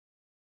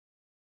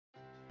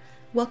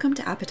Welcome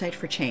to Appetite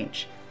for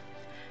Change.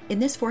 In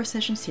this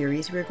 4-session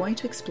series, we are going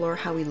to explore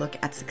how we look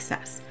at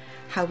success,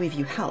 how we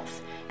view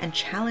health, and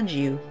challenge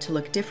you to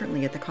look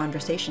differently at the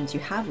conversations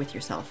you have with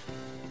yourself.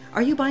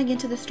 Are you buying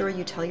into the story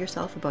you tell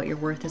yourself about your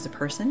worth as a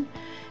person?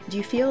 Do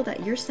you feel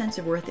that your sense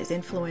of worth is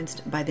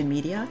influenced by the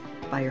media,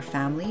 by your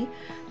family,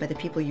 by the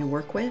people you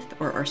work with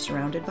or are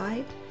surrounded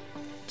by?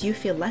 Do you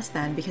feel less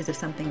than because of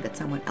something that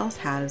someone else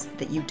has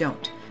that you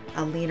don't?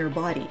 A leaner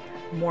body,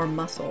 more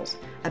muscles,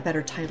 a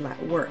better title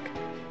at work,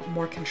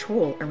 more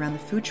control around the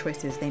food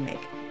choices they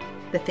make,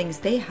 the things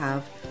they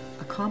have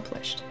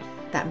accomplished,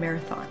 that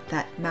marathon,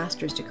 that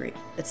master's degree,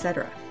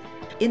 etc.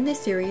 In this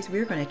series,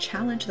 we're going to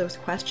challenge those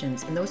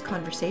questions and those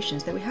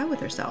conversations that we have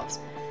with ourselves.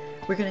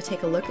 We're going to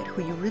take a look at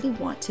who you really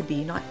want to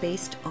be, not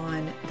based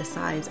on the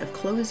size of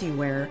clothes you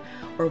wear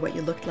or what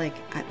you looked like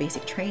at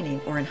basic training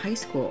or in high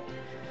school.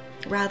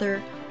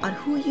 Rather, on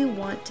who you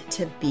want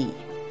to be.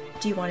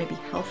 Do you want to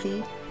be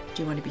healthy?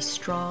 Do you want to be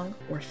strong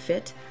or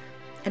fit?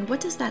 And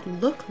what does that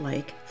look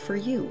like for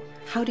you?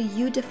 How do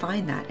you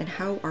define that, and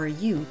how are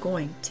you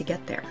going to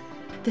get there?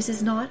 This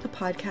is not a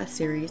podcast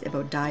series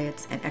about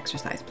diets and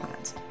exercise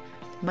plans.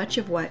 Much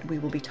of what we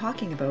will be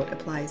talking about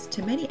applies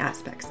to many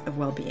aspects of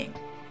well-being,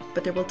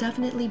 but there will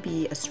definitely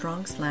be a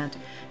strong slant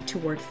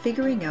toward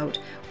figuring out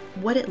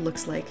what it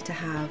looks like to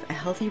have a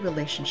healthy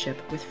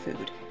relationship with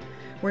food.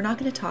 We're not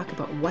going to talk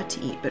about what to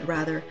eat, but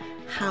rather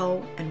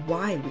how and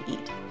why we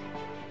eat.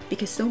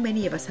 Because so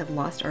many of us have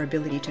lost our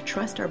ability to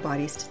trust our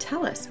bodies to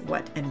tell us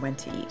what and when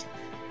to eat.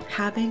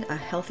 Having a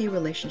healthy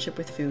relationship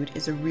with food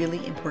is a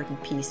really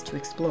important piece to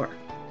explore.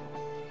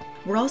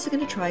 We're also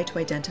going to try to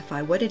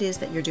identify what it is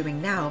that you're doing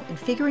now and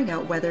figuring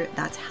out whether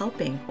that's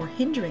helping or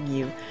hindering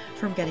you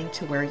from getting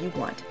to where you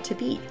want to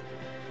be.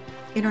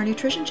 In our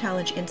Nutrition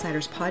Challenge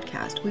Insiders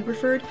podcast, we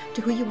referred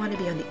to who you want to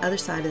be on the other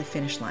side of the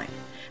finish line.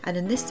 And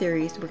in this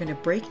series, we're going to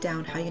break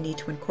down how you need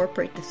to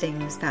incorporate the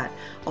things that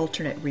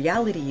alternate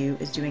reality you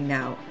is doing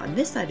now on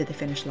this side of the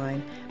finish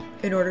line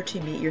in order to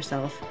meet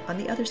yourself on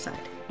the other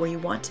side, where you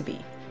want to be.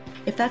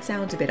 If that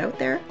sounds a bit out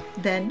there,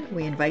 then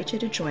we invite you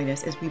to join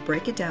us as we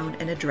break it down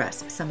and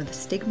address some of the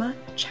stigma,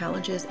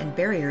 challenges, and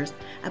barriers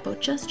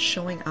about just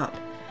showing up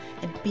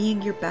and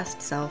being your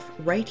best self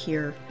right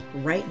here,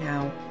 right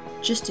now,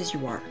 just as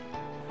you are.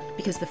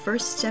 Because the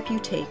first step you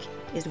take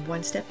is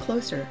one step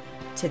closer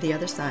to the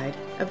other side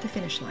of the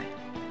finish line.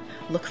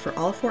 Look for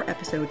all 4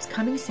 episodes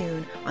coming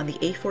soon on the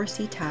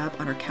A4C tab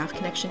on our Calf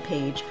Connection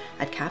page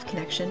at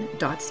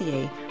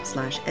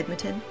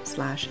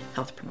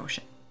calfconnection.ca/Edmonton/health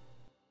promotion.